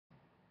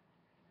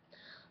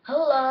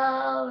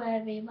Hello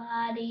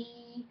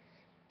everybody,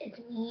 it's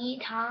me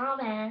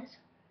Thomas,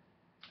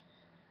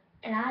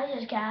 and I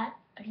just got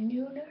a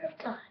new Nerf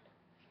gun.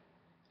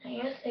 Now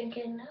you're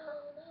thinking, no,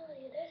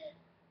 you didn't.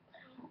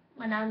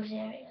 But I'm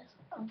serious.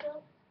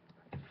 Uncle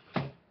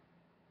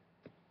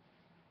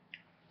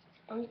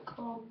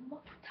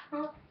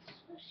Thomas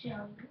will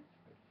show you.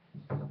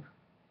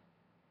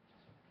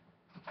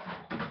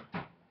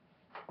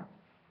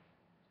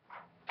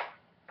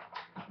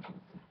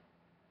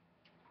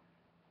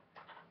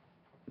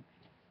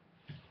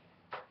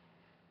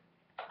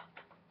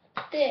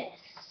 This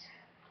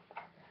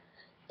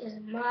is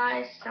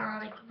my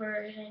Sonic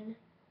version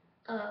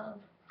of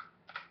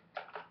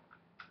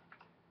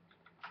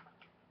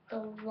the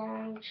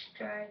Long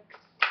Strike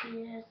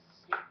CS6.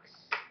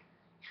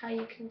 How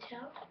you can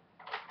tell?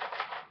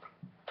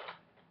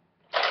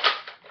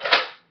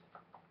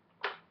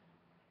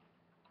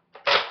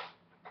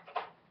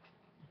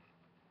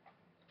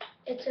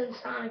 It's in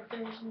Sonic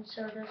version,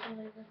 so it doesn't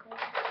really look like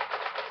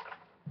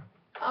it.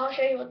 I'll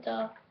show you what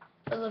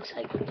it looks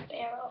like with the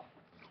barrel.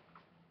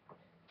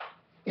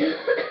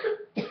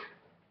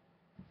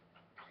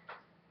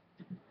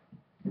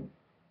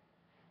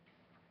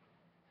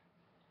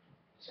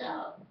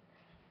 So,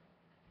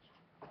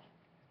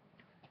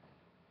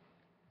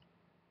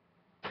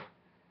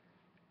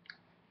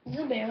 this is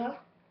a barrel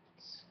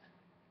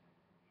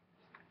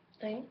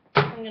thing.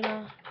 I'm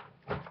gonna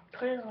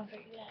put it on for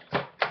you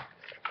guys.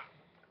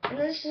 And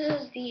this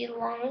is the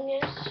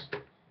longest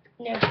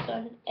Nerf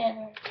gun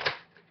ever.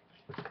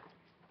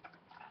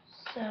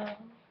 So,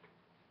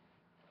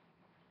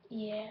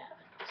 yeah.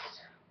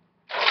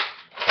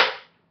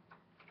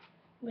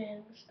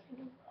 Man, this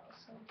thing is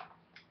awesome.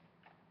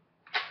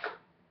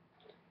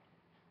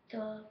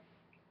 The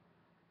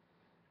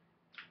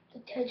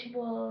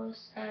detachable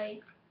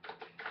sight.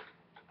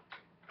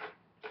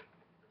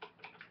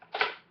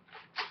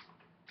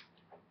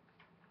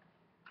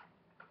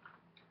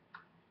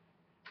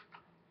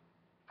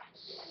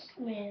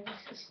 Man,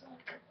 this is so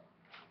cool.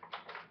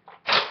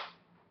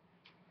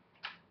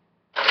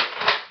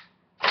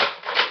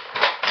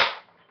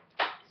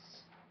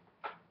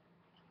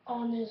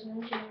 On this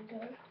one,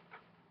 Django.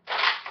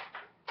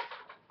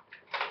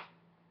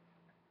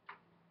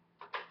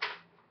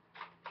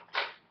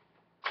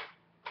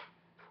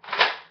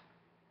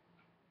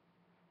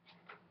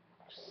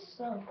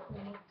 So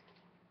cool.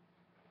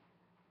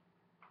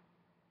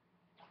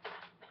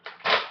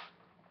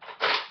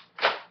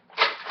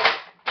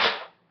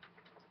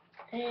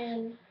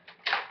 And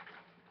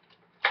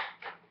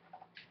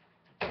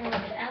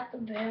at the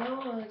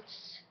barrel,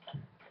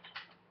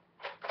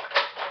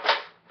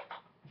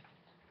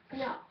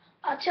 no,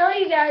 I'll tell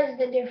you guys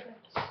the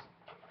difference.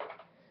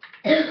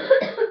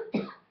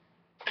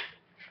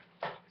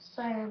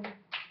 Sorry, I'm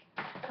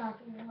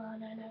talking a lot,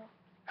 I know.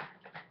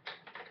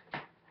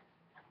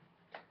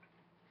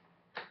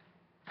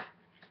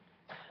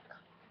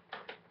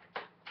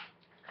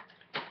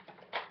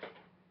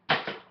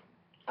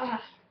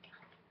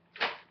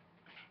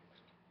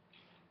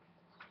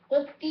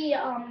 With the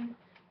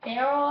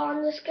barrel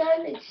on this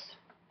gun,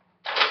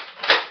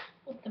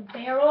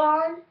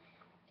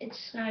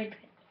 it's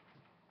sniping.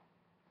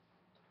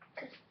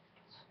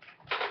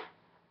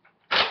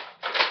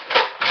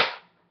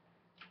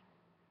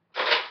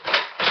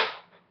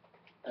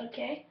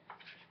 Okay,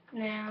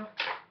 now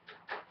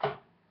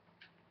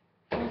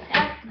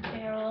without the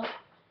barrel,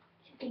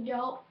 you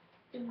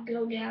can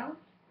go down.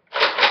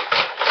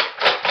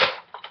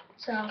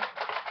 So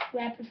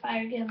rapid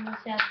fire gun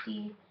without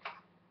the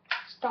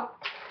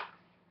stock.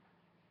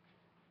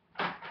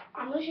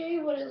 I'm gonna show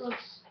you what it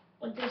looks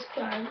with this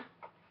gun.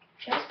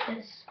 Just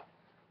this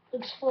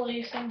looks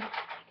fully assembled.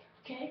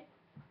 Okay,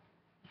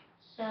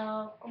 so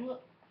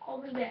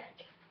I'll be back.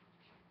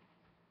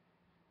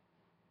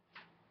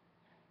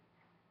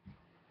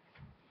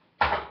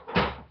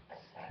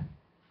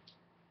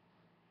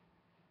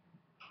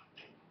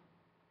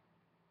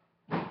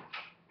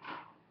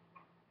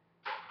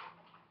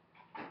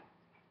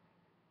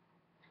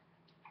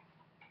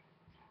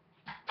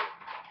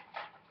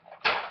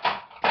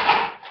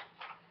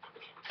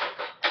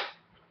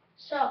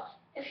 So,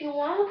 if you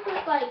want to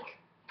put like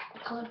a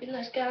clip in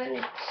this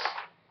gun,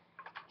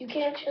 you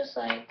can't just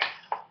like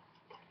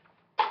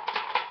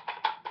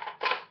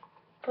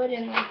put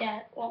in like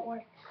that. It won't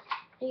work.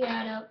 You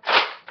gotta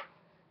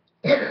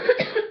and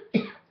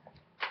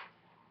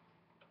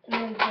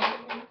then put it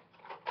in.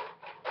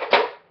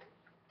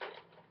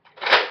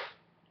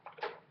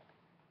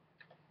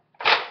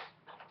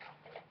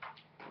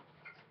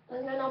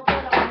 And then I'll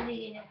put on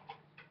the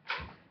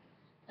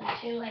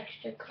 2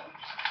 extra clips.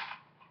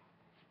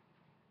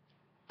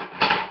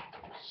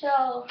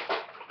 So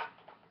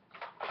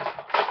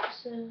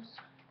this is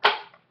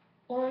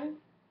 1,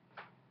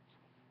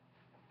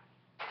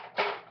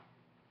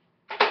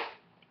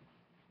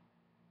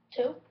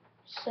 2.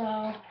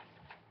 So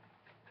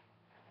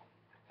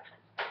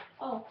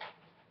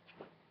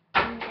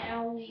and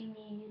now we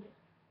need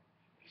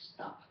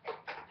stock.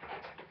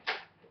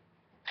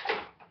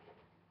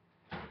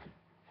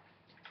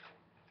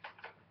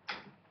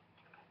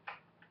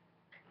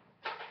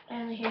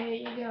 And here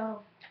you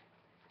go.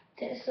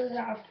 This is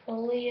our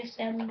fully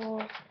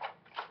assembled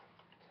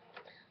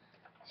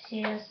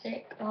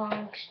CS6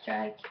 long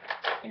strike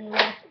in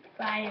rapid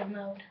fire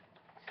mode.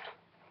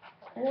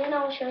 And then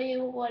I'll show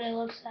you what it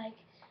looks like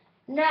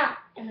not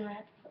in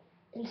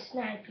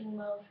sniping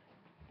mode.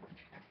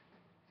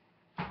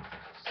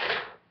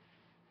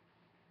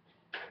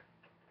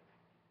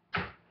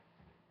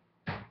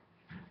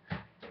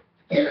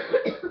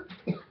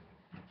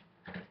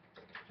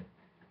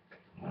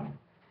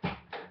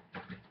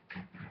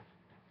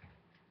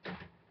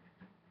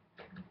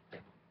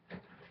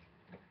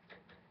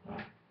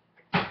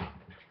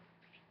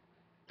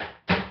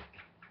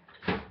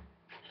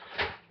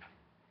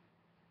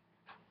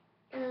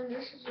 And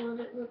this is what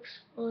it looks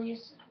fully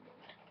assembled.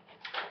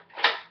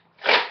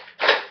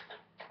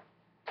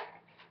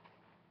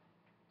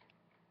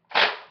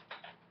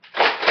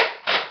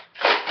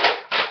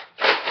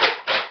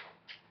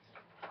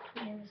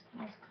 Yeah, this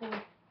thing is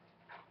cool.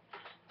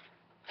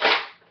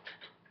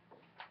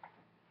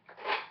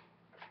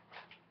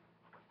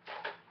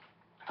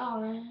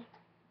 Oh man.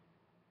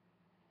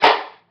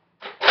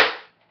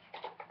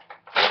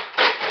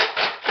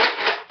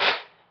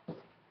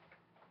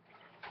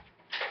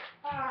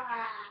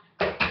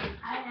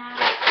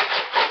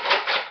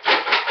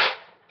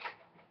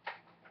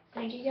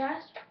 Thank you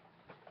guys,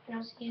 and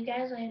I'll see you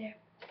guys later.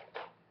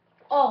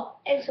 Oh,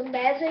 and some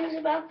bad things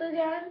about the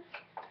gun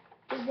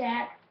is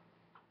that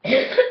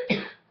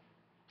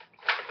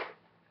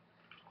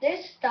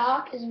this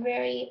stock is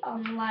very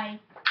light.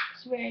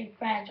 It's very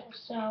fragile.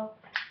 So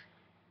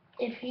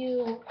if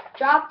you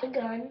drop the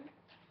gun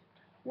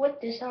with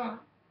this on,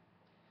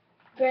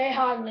 very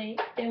hardly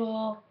there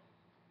will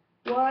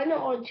one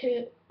or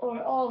two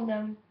or all of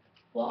them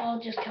will all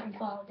just come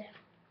fall down.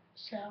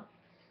 So,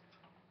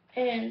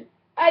 and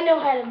I know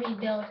how to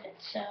rebuild it,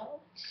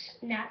 so it's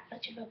not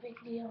much of a big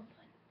deal.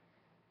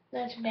 But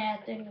that's a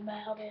bad thing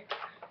about it.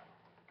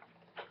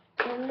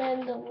 And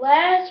then the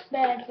last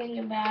bad thing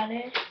about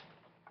it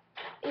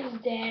is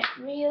that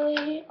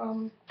really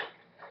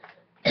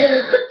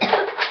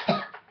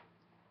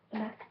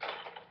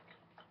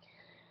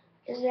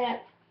is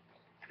that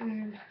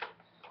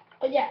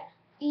oh yeah,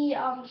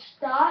 the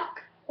stock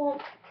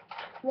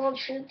won't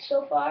shoot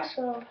so far.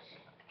 So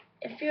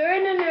if you're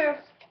in a Nerf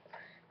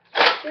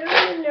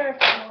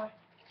war,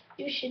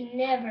 you should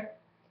never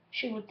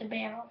shoot with the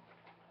barrel,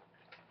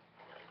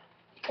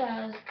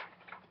 because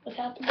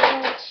without the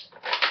barrel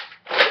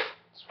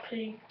it's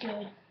pretty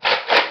good.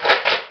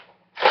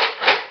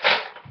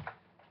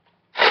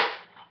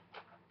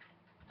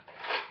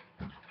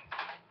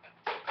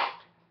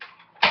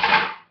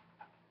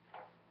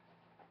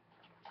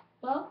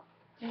 Well,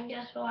 thank you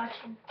guys for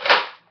watching.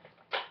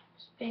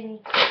 It's been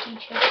Cookie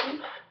Chucky,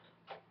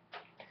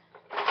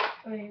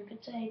 or you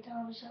could say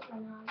Thomas at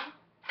Ronaldo.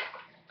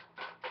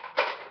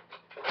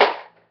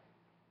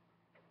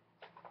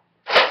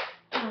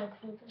 I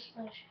feel this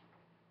much.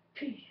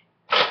 Peace.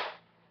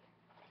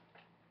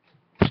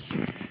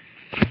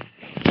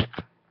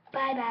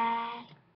 Bye bye.